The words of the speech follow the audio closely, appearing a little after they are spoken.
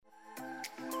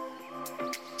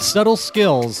Subtle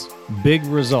skills, big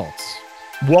results.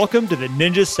 Welcome to the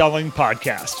Ninja Selling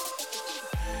Podcast.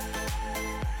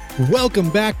 Welcome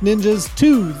back, ninjas,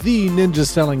 to the Ninja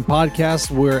Selling Podcast.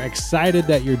 We're excited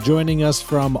that you're joining us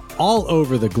from all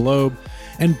over the globe.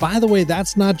 And by the way,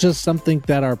 that's not just something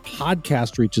that our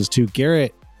podcast reaches to.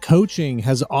 Garrett, coaching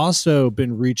has also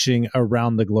been reaching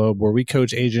around the globe, where we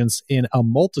coach agents in a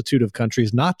multitude of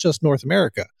countries, not just North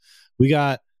America. We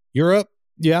got Europe,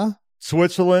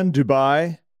 Switzerland,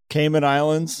 Dubai, Cayman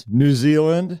Islands, New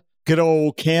Zealand, good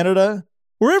old Canada.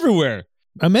 We're everywhere.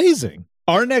 Amazing.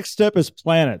 Our next step is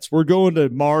planets. We're going to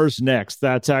Mars next.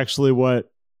 That's actually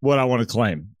what I want to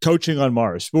claim. Coaching on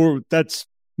Mars. That's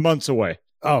months away.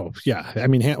 Oh, yeah. I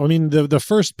mean, the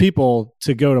first people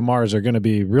to go to Mars are going to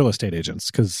be real estate agents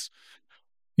because,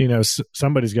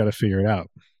 somebody's got to figure it out.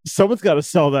 Someone's got to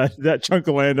sell that chunk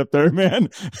of land up there, man.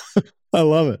 I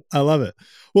love it.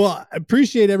 Well, I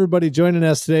appreciate everybody joining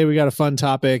us today. We got a fun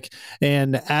topic.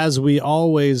 And as we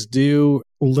always do,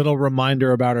 a little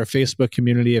reminder about our Facebook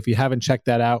community. If you haven't checked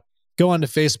that out, go onto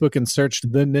Facebook and search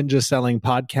the Ninja Selling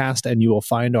Podcast, and you will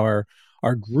find our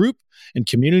group and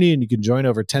community, and you can join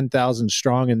over 10,000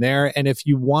 strong in there. And if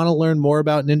you want to learn more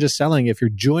about ninja selling, if you're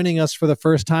joining us for the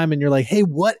first time and you're like, hey,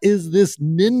 what is this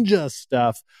ninja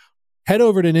stuff? Head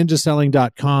over to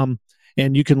ninjaselling.com.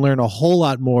 And you can learn a whole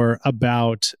lot more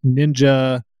about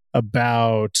ninja,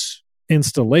 about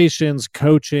installations,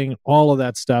 coaching, all of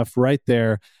that stuff right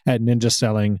there at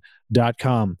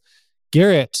ninjaselling.com.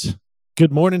 Garrett,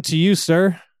 good morning to you,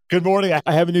 sir. Good morning.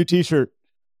 I have a new t-shirt.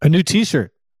 A new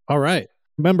t-shirt. All right.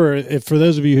 Remember, for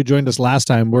those of you who joined us last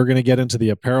time, we're going to get into the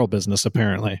apparel business,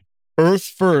 apparently. Earth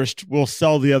first, we'll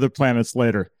sell the other planets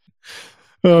later.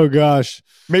 Oh, gosh.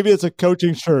 Maybe it's a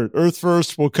coaching shirt. Earth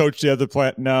first, we'll coach the other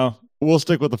planet. No. We'll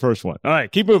stick with the first one. All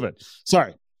right, keep moving.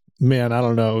 Sorry. Man, I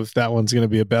don't know if that one's going to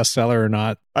be a bestseller or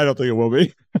not. I don't think it will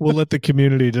be. We'll let the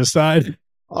community decide.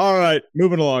 All right,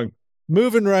 moving along.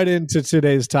 Moving right into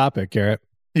today's topic, Garrett.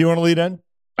 You want to lead in?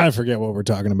 I forget what we're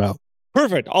talking about.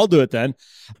 Perfect. I'll do it then.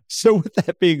 So with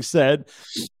that being said,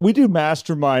 we do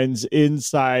masterminds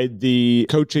inside the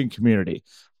coaching community.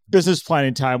 Business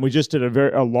planning time. We just did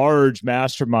a large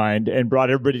mastermind and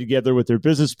brought everybody together with their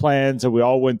business plans, and we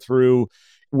all went through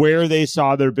where they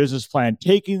saw their business plan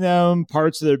taking them,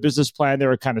 parts of their business plan they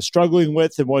were kind of struggling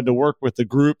with, and wanted to work with the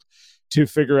group to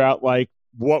figure out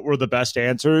what were the best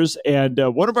answers. And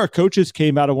one of our coaches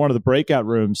came out of one of the breakout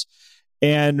rooms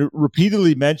and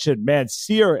repeatedly mentioned, man,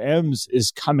 CRMs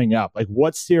is coming up. Like,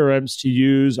 what CRMs to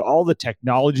use, all the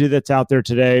technology that's out there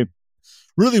today.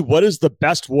 Really, what is the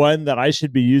best one that I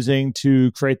should be using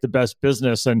to create the best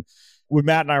business? And when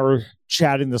Matt and I were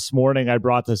chatting this morning, I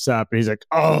brought this up, and he's like,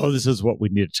 oh, this is what we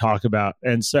need to talk about.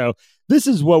 And so this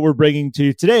is what we're bringing to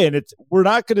you today. And we're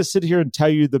not going to sit here and tell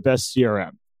you the best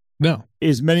CRM. No.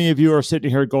 As many of you are sitting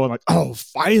here going like, oh,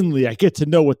 finally, I get to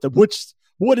know what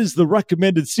is the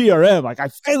recommended CRM? Like, I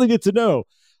finally get to know.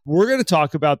 We're going to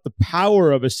talk about the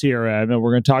power of a CRM, and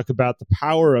we're going to talk about the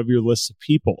power of your list of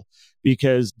people,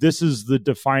 because this is the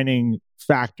defining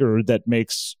factor that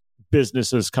makes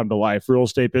businesses come to life, real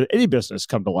estate, any business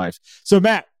come to life. So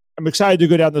Matt, I'm excited to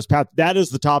go down this path. That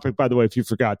is the topic, by the way, if you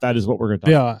forgot, that is what we're going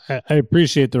to talk about. I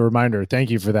appreciate the reminder.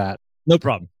 Thank you for that. No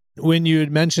problem. When you had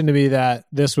mentioned to me that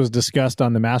this was discussed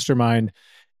on the mastermind,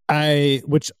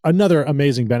 which another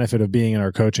amazing benefit of being in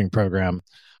our coaching program,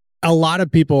 a lot of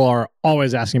people are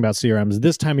always asking about CRMs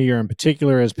this time of year in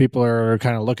particular, as people are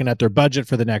kind of looking at their budget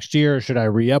for the next year. Should I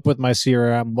re-up with my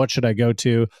CRM? What should I go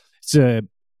to? It's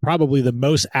probably the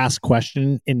most asked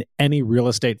question in any real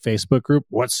estate Facebook group.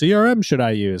 What CRM should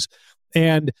I use?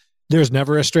 And there's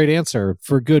never a straight answer,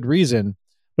 for good reason.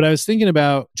 But I was thinking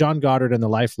about John Goddard and the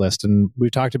Life List, and we've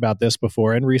talked about this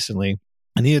before and recently.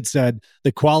 And he had said,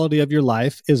 the quality of your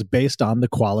life is based on the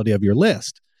quality of your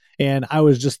list. And I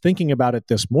was just thinking about it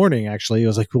this morning, actually. I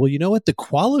was like, well, you know what? The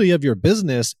quality of your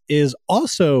business is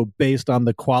also based on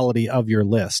the quality of your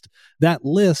list. That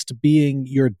list being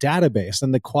your database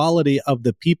and the quality of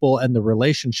the people and the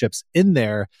relationships in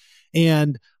there.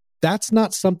 And that's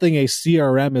not something a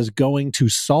CRM is going to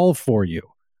solve for you.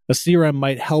 A CRM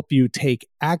might help you take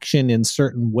action in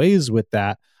certain ways with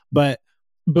that. But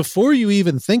before you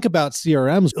even think about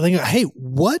CRMs, think, hey,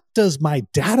 what does my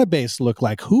database look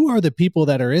like? Who are the people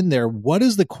that are in there? What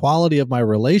is the quality of my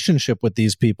relationship with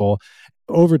these people?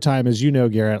 Over time, as you know,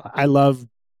 Garrett, I love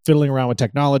fiddling around with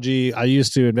technology. I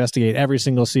used to investigate every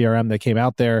single CRM that came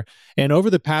out there. And over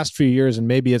the past few years, and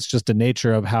maybe it's just the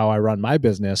nature of how I run my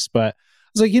business, but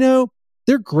I was like,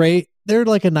 they're great. They're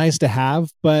like a nice to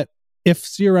have. But if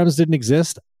CRMs didn't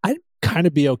exist, I'd kind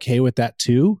of be okay with that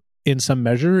too. In some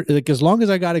measure, like as long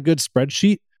as I got a good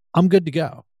spreadsheet, I'm good to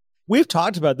go. We've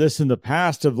talked about this in the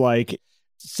past of like,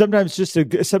 sometimes just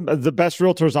some of the best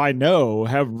realtors I know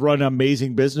have run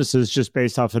amazing businesses just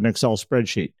based off an Excel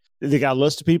spreadsheet. They got a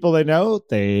list of people they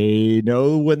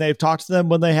know when they've talked to them,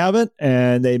 when they haven't,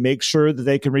 and they make sure that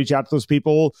they can reach out to those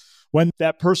people. When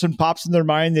that person pops in their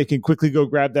mind, they can quickly go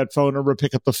grab that phone number,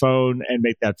 pick up the phone, and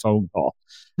make that phone call.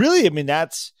 Really, I mean,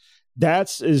 that's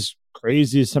as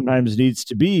crazy as sometimes needs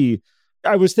to be.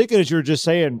 I was thinking, as you were just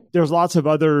saying, there's lots of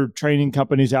other training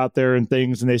companies out there and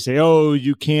things, and they say, oh,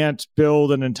 you can't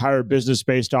build an entire business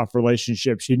based off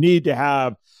relationships. You need to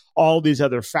have all these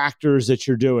other factors that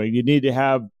you're doing. You need to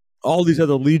have all these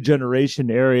other lead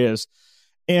generation areas.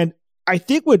 And I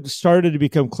think what started to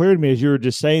become clear to me as you were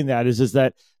just saying that is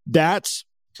that that's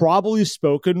probably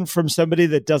spoken from somebody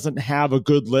that doesn't have a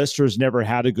good list or has never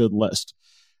had a good list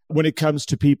when it comes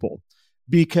to people.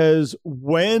 Because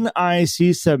when I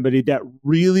see somebody that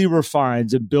really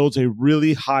refines and builds a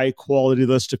really high quality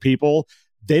list of people,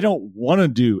 they don't want to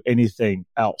do anything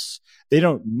else. They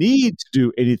don't need to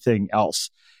do anything else.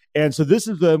 And so this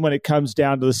is when it comes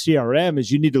down to the CRM, is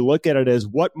you need to look at it as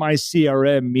what my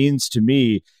CRM means to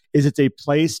me is it's a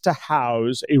place to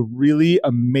house a really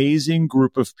amazing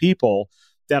group of people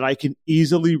that I can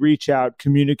easily reach out,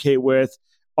 communicate with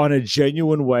on a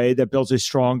genuine way that builds a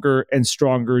stronger and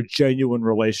stronger, genuine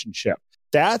relationship.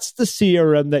 That's the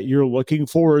CRM that you're looking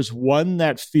for, is one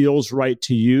that feels right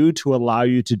to you to allow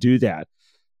you to do that.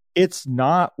 It's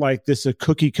not like this a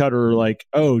cookie cutter, like,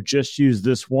 oh, just use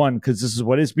this one because this is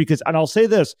what it is. Because, and I'll say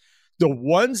this, the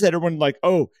ones that everyone like,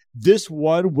 oh, this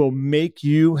one will make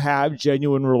you have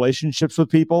genuine relationships with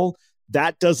people,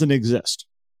 that doesn't exist.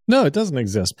 No, it doesn't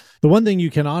exist. The one thing you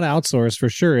cannot outsource for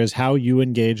sure is how you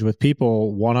engage with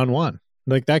people one-on-one.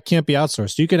 Like that can't be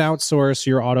outsourced. You can outsource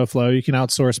your auto flow, you can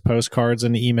outsource postcards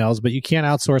and emails, but you can't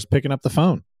outsource picking up the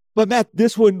phone. But Matt,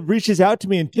 this one reaches out to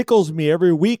me and tickles me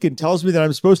every week and tells me that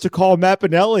I'm supposed to call Matt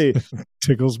Pinelli.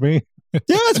 Tickles me?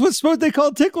 Yeah, that's what they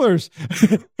call ticklers.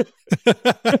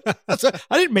 I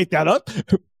didn't make that up.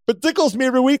 But tickles me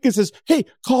every week and says, hey,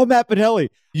 call Matt Pinelli.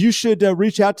 You should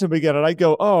reach out to him again. And I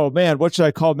go, oh, man, what should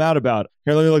I call Matt about?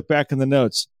 Here, let me look back in the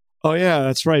notes. Oh, yeah,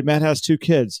 that's right. Matt has 2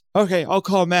 kids. Okay, I'll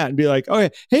call Matt and be like, okay,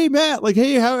 hey, Matt, like,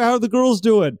 hey, how are the girls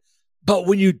doing? But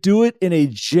when you do it in a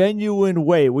genuine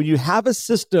way, when you have a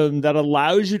system that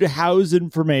allows you to house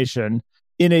information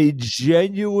in a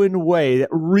genuine way that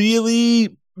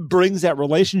really brings that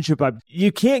relationship up,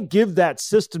 you can't give that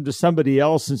system to somebody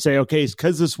else and say, okay,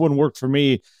 because this one worked for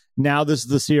me, now this is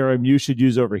the CRM you should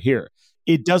use over here.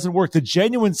 It doesn't work. The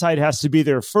genuine side has to be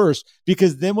there first,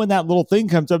 because then when that little thing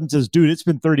comes up and says, dude, it's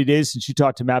been 30 days since you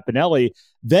talked to Matt Pinelli,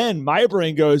 then my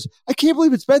brain goes, I can't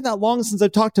believe it's been that long since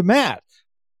I've talked to Matt.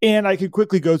 And I can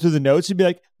quickly go through the notes and be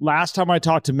like, last time I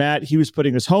talked to Matt, he was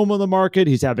putting his home on the market.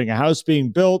 He's having a house being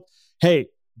built. Hey,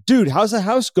 dude, how's the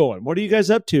house going? What are you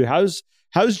guys up to? How's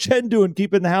Jen doing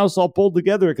keeping the house all pulled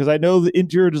together? Because I know the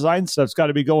interior design stuff's got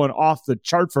to be going off the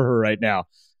chart for her right now.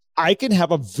 I can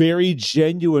have a very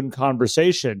genuine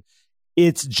conversation.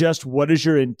 It's just, what is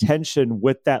your intention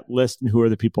with that list and who are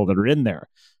the people that are in there?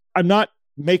 I'm not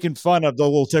making fun of the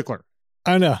little tickler.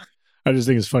 I know. I just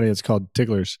think it's funny it's called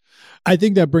ticklers. I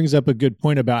think that brings up a good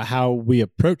point about how we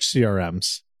approach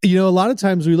CRMs. You know, a lot of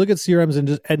times we look at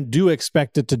CRMs and do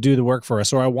expect it to do the work for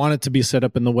us, or I want it to be set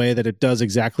up in the way that it does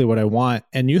exactly what I want.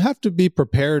 And you have to be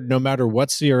prepared, no matter what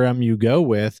CRM you go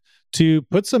with, to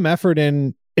put some effort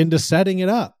into setting it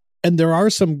up. And there are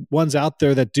some ones out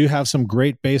there that do have some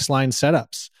great baseline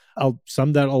setups,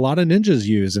 some that a lot of ninjas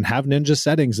use and have ninja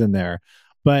settings in there.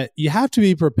 But you have to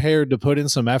be prepared to put in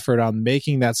some effort on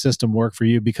making that system work for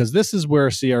you, because this is where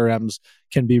CRMs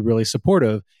can be really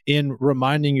supportive in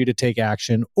reminding you to take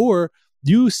action, or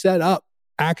you set up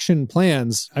action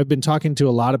plans. I've been talking to a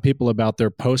lot of people about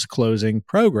their post-closing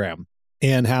program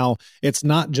and how it's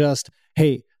not just,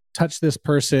 hey, touch this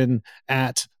person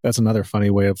at, that's another funny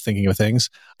way of thinking of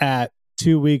things, at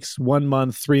 2 weeks, 1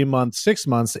 month, 3 months, 6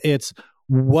 months. It's,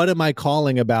 what am I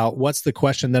calling about? What's the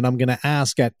question that I'm going to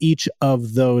ask at each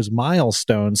of those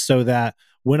milestones, so that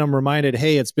when I'm reminded,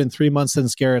 hey, it's been 3 months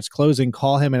since Garrett's closing,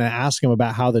 call him and ask him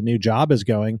about how the new job is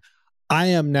going. I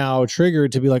am now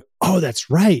triggered to be like, oh, that's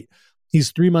right.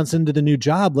 He's 3 months into the new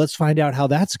job. Let's find out how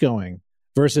that's going.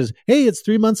 Versus, hey, it's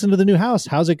 3 months into the new house.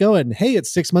 How's it going? Hey,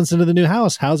 it's 6 months into the new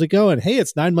house. How's it going? Hey,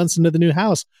 it's 9 months into the new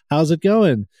house. How's it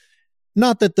going?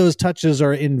 Not that those touches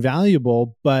are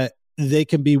invaluable, but they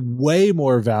can be way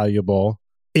more valuable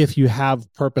if you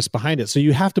have purpose behind it. So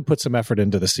you have to put some effort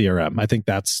into the CRM. I think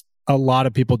that's, a lot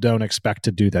of people don't expect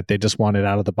to do that. They just want it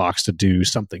out of the box to do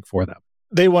something for them.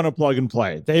 They want to plug and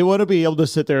play. They want to be able to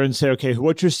sit there and say, okay,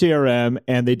 what's your CRM?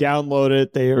 And they download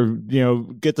it. They are,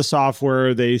 get the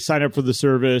software. They sign up for the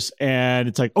service. And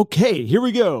it's like, okay, here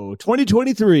we go.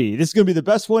 2023. This is going to be the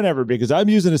best one ever because I'm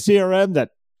using a CRM that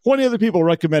 20 other people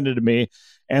recommended to me.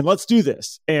 And let's do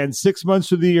this. And 6 months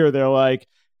through the year, they're like,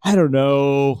 I don't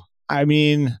know. I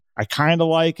mean, I kind of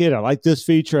like it. I like this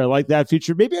feature. I like that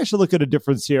feature. Maybe I should look at a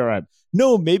different CRM.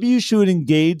 No, maybe you should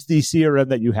engage the CRM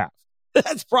that you have.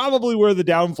 That's probably where the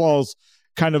downfall's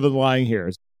kind of lying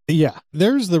here. Yeah,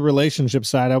 there's the relationship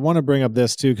side. I want to bring up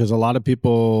this too, because a lot of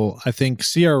people, I think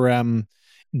CRM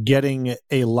getting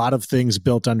a lot of things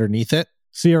built underneath it.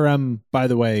 CRM, by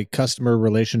the way, customer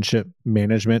relationship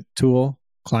management tool,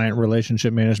 client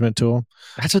relationship management tool.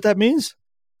 That's what that means?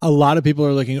 A lot of people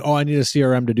are looking, oh, I need a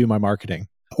CRM to do my marketing.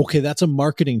 Okay, that's a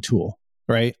marketing tool.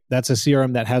 Right? That's a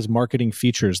CRM that has marketing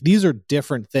features. These are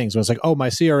different things. When it's like, oh, my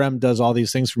CRM does all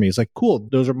these things for me. It's like, cool,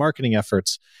 those are marketing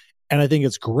efforts. And I think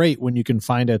it's great when you can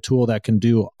find a tool that can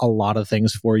do a lot of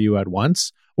things for you at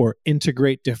once or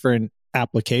integrate different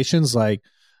applications like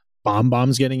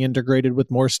BombBomb's getting integrated with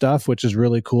more stuff, which is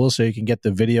really cool. So you can get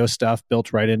the video stuff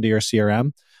built right into your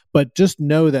CRM. But just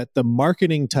know that the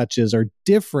marketing touches are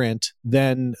different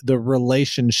than the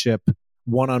relationship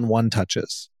one-on-one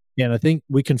touches. And I think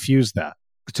we confuse that.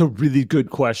 It's a really good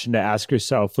question to ask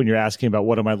yourself when you're asking about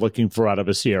what am I looking for out of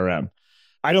a CRM.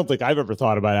 I don't think I've ever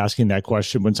thought about asking that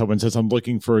question when someone says, I'm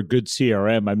looking for a good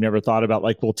CRM. I've never thought about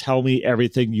like, well, tell me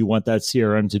everything you want that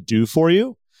CRM to do for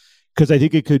you. Because I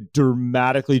think it could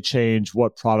dramatically change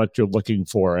what product you're looking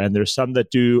for. And there's some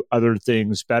that do other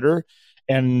things better.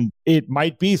 And it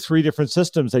might be 3 different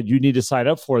systems that you need to sign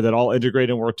up for that all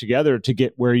integrate and work together to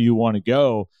get where you want to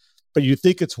go. But you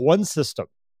think it's one system.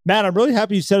 Matt, I'm really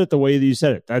happy you said it the way that you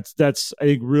said it. That's I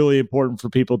think, really important for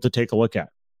people to take a look at.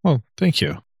 Oh, thank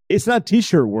you. It's not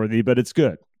t-shirt worthy, but it's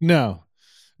good. No,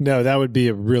 that would be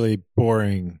a really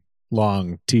boring,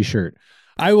 long t-shirt.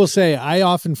 I will say, I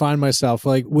often find myself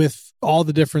like with all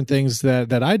the different things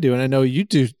that I do, and I know you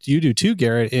do too,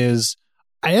 Garrett, is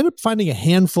I end up finding a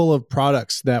handful of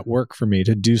products that work for me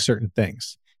to do certain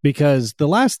things. Because the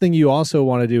last thing you also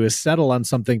want to do is settle on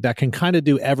something that can kind of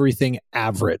do everything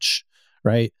average.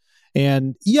 Right.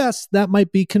 And yes, that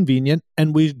might be convenient.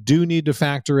 And we do need to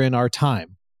factor in our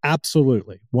time.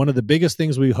 Absolutely. One of the biggest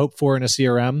things we hope for in a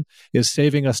CRM is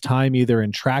saving us time either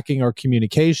in tracking our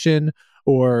communication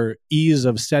or ease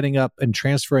of setting up and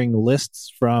transferring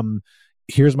lists from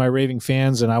here's my raving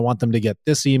fans and I want them to get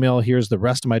this email. Here's the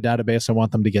rest of my database. I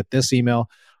want them to get this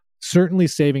email. Certainly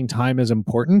saving time is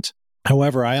important.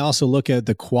 However, I also look at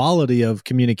the quality of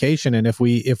communication. And if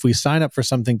we sign up for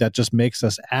something that just makes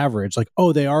us average, like,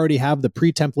 oh, they already have the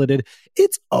pre-templated,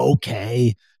 it's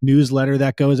okay newsletter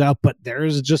that goes out, but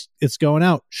it's going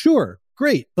out. Sure,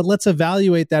 great. But let's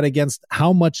evaluate that against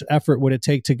how much effort would it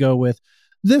take to go with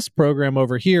this program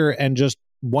over here and just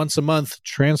once a month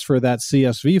transfer that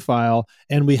CSV file.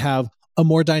 And we have a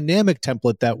more dynamic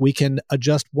template that we can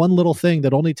adjust one little thing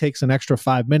that only takes an extra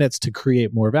 5 minutes to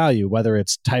create more value, whether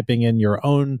it's typing in your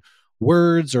own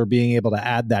words or being able to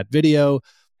add that video.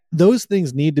 Those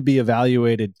things need to be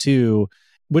evaluated too,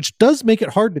 which does make it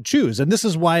hard to choose. And this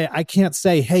is why I can't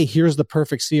say, hey, here's the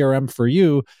perfect CRM for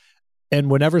you.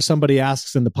 And whenever somebody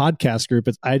asks in the podcast group,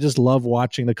 I just love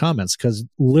watching the comments because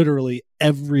literally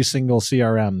every single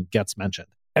CRM gets mentioned.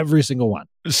 Every single one.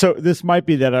 So this might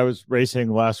be that I was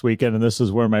racing last weekend and this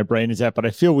is where my brain is at, but I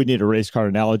feel we need a race car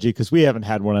analogy because we haven't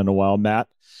had one in a while, Matt.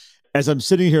 As I'm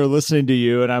sitting here listening to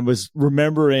you and I was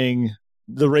remembering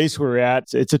the race we were at,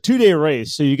 it's a 2-day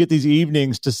race. So you get these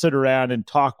evenings to sit around and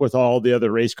talk with all the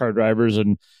other race car drivers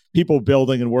and people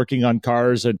building and working on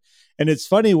cars. And it's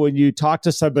funny when you talk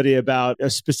to somebody about a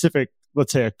specific,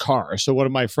 let's say a car. So one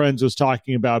of my friends was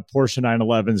talking about Porsche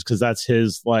 911s because that's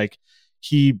his, like,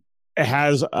 he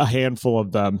has a handful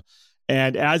of them.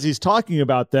 And as he's talking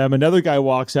about them, another guy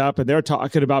walks up and they're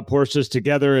talking about Porsches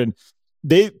together and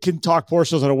they can talk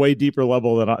Porsches on a way deeper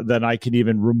level than I can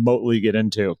even remotely get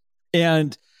into.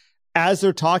 And as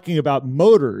they're talking about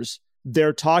motors,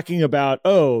 they're talking about,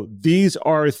 oh, these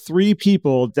are 3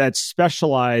 people that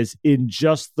specialize in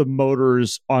just the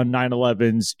motors on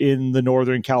 911s in the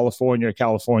Northern California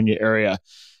area.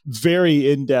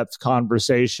 Very in-depth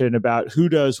conversation about who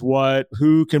does what,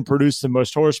 who can produce the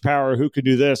most horsepower, who can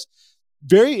do this.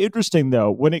 Very interesting,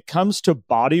 though. When it comes to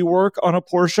body work on a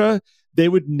Porsche, they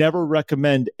would never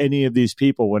recommend any of these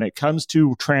people. When it comes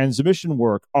to transmission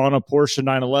work on a Porsche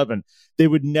 911, they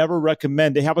would never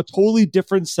recommend. They have a totally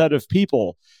different set of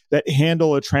people that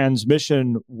handle a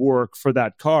transmission work for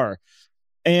that car.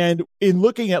 And in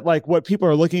looking at like what people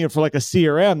are looking at for like a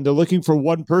CRM, they're looking for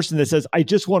one person that says, I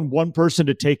just want one person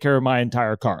to take care of my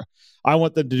entire car. I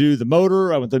want them to do the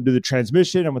motor. I want them to do the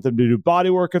transmission. I want them to do body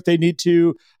work if they need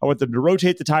to. I want them to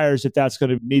rotate the tires if that's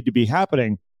going to need to be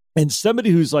happening. And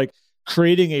somebody who's like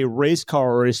creating a race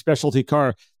car or a specialty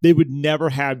car, they would never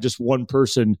have just one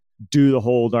person do the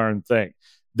whole darn thing.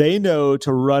 They know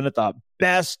to run at the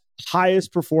best,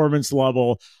 highest performance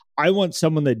level. I want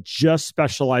someone that just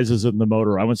specializes in the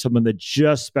motor. I want someone that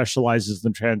just specializes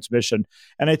in the transmission.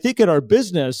 And I think in our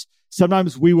business,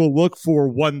 sometimes we will look for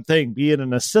one thing, be it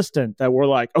an assistant that we're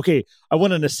like, okay, I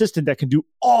want an assistant that can do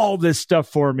all this stuff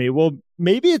for me. Well,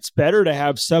 maybe it's better to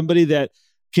have somebody that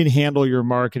can handle your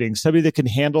marketing, somebody that can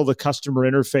handle the customer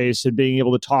interface and being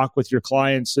able to talk with your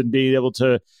clients and being able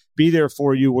to be there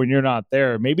for you when you're not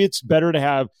there. Maybe it's better to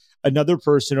have another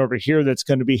person over here that's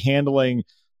going to be handling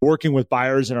working with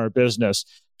buyers in our business.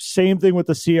 Same thing with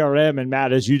the CRM. And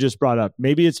Matt, as you just brought up,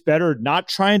 maybe it's better not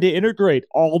trying to integrate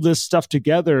all this stuff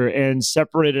together and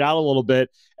separate it out a little bit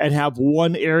and have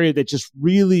one area that just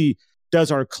really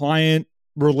does our client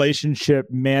relationship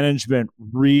management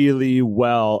really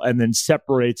well and then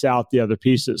separates out the other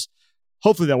pieces.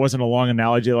 Hopefully that wasn't a long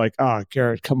analogy like,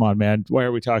 Garrett, come on, man. Why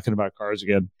are we talking about cars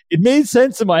again? It made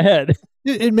sense in my head.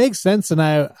 It makes sense.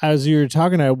 And as you were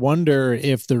talking, I wonder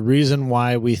if the reason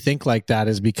why we think like that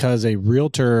is because a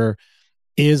realtor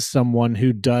is someone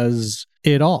who does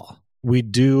it all. We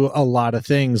do a lot of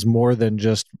things more than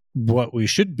just what we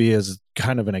should be as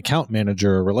kind of an account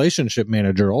manager, a relationship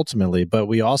manager ultimately, but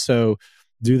we also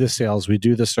do the sales, we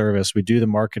do the service, we do the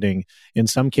marketing. In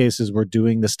some cases, we're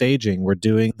doing the staging, we're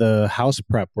doing the house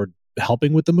prep, we're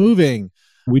helping with the moving.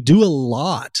 We do a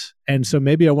lot. And so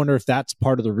maybe I wonder if that's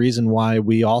part of the reason why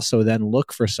we also then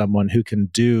look for someone who can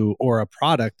do, or a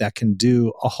product that can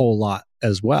do a whole lot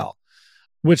as well.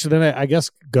 Which then I guess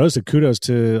goes to kudos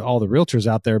to all the realtors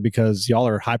out there because y'all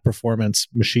are high performance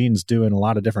machines doing a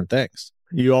lot of different things.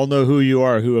 You all know who you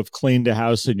are, who have cleaned a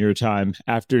house in your time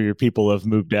after your people have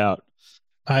moved out.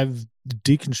 I've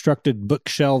deconstructed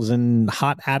bookshelves in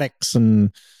hot attics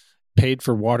and paid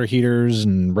for water heaters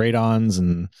and radons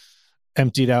and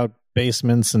emptied out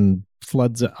basements and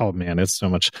floods. Oh man, it's so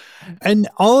much. And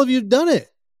all of you've done it.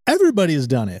 Everybody's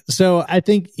done it. So I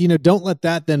think, don't let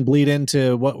that then bleed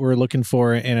into what we're looking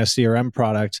for in a CRM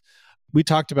product. We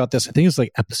talked about this. I think it's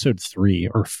like episode 3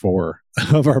 or 4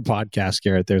 of our podcast,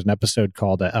 Garrett. There's an episode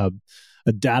called a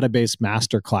database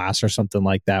masterclass or something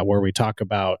like that, where we talk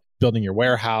about building your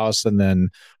warehouse and then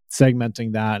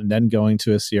segmenting that and then going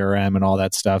to a CRM and all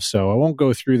that stuff. So I won't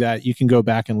go through that. You can go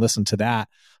back and listen to that.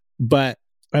 But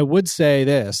I would say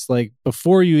this, like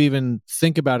before you even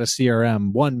think about a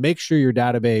CRM, one, make sure your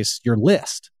database, your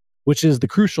list, which is the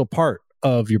crucial part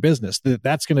of your business,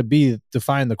 that's going to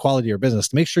define the quality of your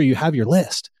business. Make sure you have your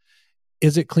list.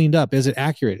 Is it cleaned up? Is it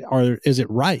accurate? Or is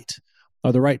it right?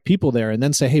 Are the right people there? And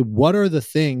then say, hey, what are the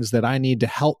things that I need to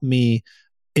help me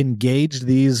engage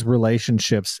these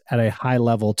relationships at a high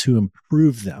level to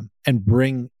improve them and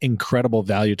bring incredible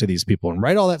value to these people, and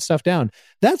write all that stuff down.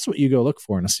 That's what you go look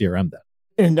for in a CRM then.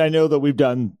 And I know that we've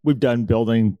done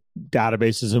building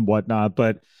databases and whatnot,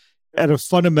 but at a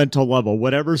fundamental level,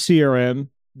 whatever CRM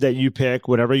that you pick,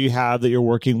 whatever you have that you're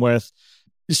working with,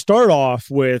 start off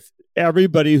with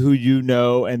everybody who you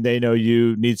know and they know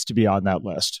you needs to be on that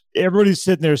list. Everybody's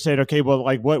sitting there saying, okay, well,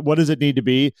 like what does it need to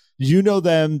be? You know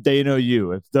them, they know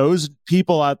you. If those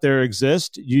people out there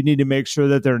exist, you need to make sure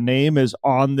that their name is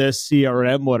on this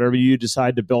CRM, whatever you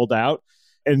decide to build out.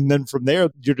 And then from there,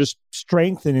 you're just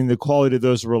strengthening the quality of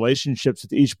those relationships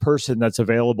with each person that's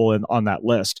available on that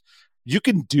list. You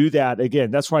can do that. Again,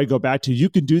 that's why I go back to, you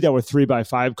can do that with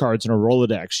 3x5 cards in a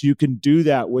Rolodex. You can do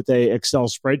that with a Excel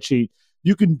spreadsheet.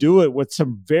 You can do it with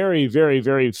some very, very,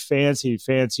 very fancy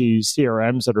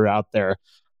CRMs that are out there.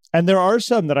 And there are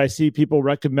some that I see people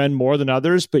recommend more than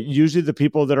others, but usually the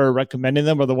people that are recommending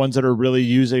them are the ones that are really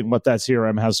using what that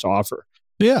CRM has to offer.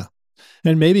 Yeah.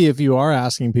 And maybe if you are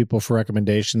asking people for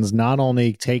recommendations, not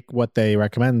only take what they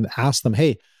recommend, ask them,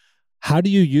 hey, how do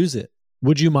you use it?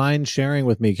 Would you mind sharing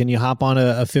with me? Can you hop on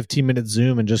a 15-minute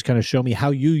Zoom and just kind of show me how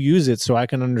you use it so I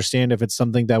can understand if it's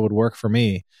something that would work for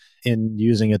me in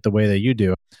using it the way that you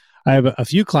do? I have a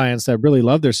few clients that really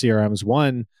love their CRMs.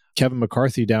 One, Kevin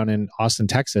McCarthy down in Austin,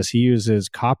 Texas, he uses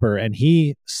Copper, and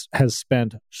he has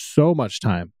spent so much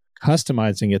time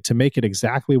customizing it to make it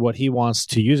exactly what he wants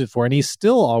to use it for. And he's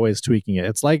still always tweaking it.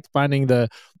 It's like finding the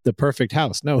perfect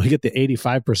house. No, you get the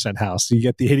 85% house. You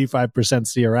get the 85%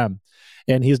 CRM.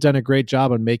 And he's done a great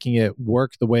job on making it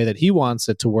work the way that he wants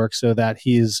it to work so that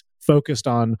he's focused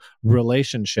on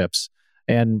relationships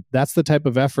And that's the type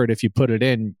of effort, if you put it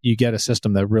in, you get a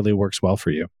system that really works well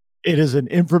for you. It is an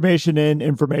information in,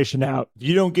 information out. If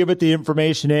you don't give it the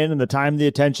information in and the time, the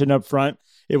attention up front,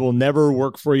 it will never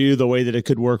work for you the way that it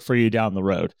could work for you down the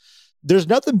road. There's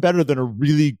nothing better than a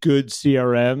really good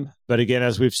CRM. But again,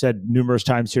 as we've said numerous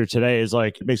times here today, is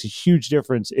like it makes a huge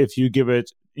difference if you give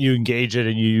it, you engage it,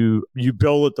 and you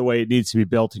build it the way it needs to be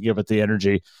built and give it the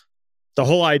energy. The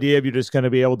whole idea of you just going to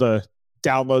be able to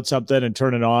download something and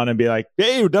turn it on and be like,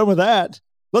 hey, we're done with that.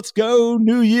 Let's go,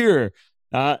 new year.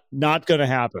 Not going to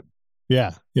happen.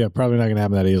 Yeah, probably not going to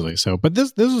happen that easily. So, but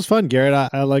this was fun, Garrett.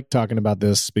 I like talking about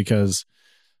this because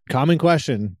common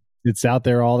question, it's out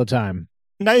there all the time.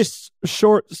 Nice,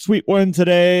 short, sweet one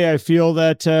today. I feel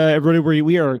that everybody,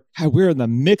 we're in the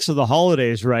mix of the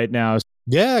holidays right now.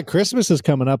 Yeah, Christmas is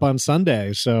coming up on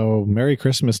Sunday. So Merry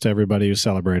Christmas to everybody who's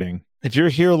celebrating. If you're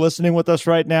here listening with us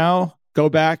right now, go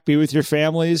back, be with your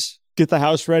families, get the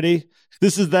house ready.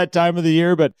 This is that time of the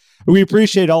year, but we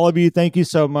appreciate all of you. Thank you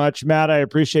so much. Matt, I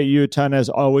appreciate you a ton as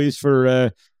always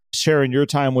for sharing your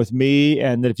time with me.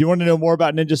 And if you want to know more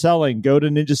about Ninja Selling, go to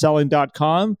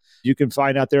ninjaselling.com. You can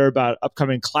find out there about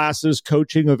upcoming classes,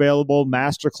 coaching available,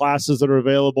 master classes that are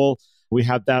available. We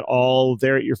have that all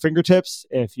there at your fingertips.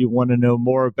 If you want to know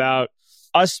more about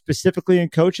us specifically in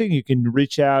coaching, you can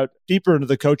reach out deeper into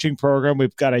the coaching program.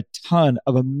 We've got a ton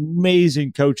of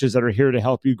amazing coaches that are here to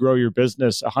help you grow your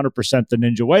business 100% the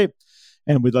Ninja way.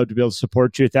 And we'd love to be able to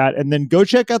support you with that. And then go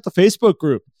check out the Facebook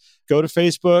group. Go to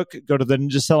Facebook, go to the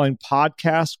Ninja Selling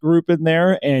podcast group in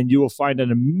there, and you will find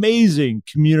an amazing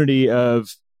community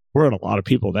of, we're in a lot of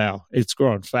people now. It's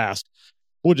growing fast.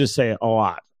 We'll just say a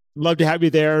lot. Love to have you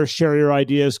there. Share your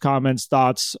ideas, comments,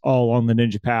 thoughts, all on the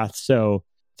Ninja Path. So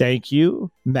thank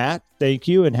you, Matt. Thank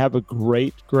you, and have a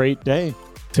great, great day.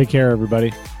 Take care,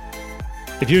 everybody.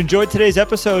 If you enjoyed today's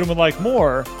episode and would like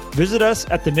more, visit us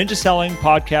at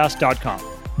theninjasellingpodcast.com.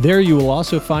 There you will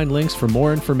also find links for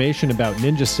more information about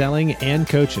ninja selling and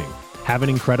coaching. Have an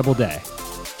incredible day.